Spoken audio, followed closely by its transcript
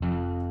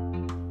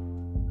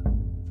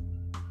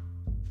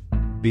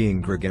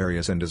being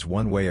gregarious and is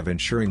one way of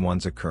ensuring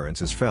one's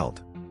occurrence is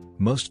felt.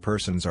 Most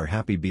persons are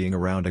happy being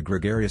around a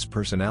gregarious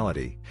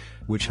personality,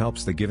 which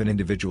helps the given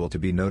individual to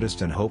be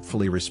noticed and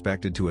hopefully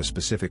respected to a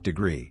specific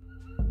degree.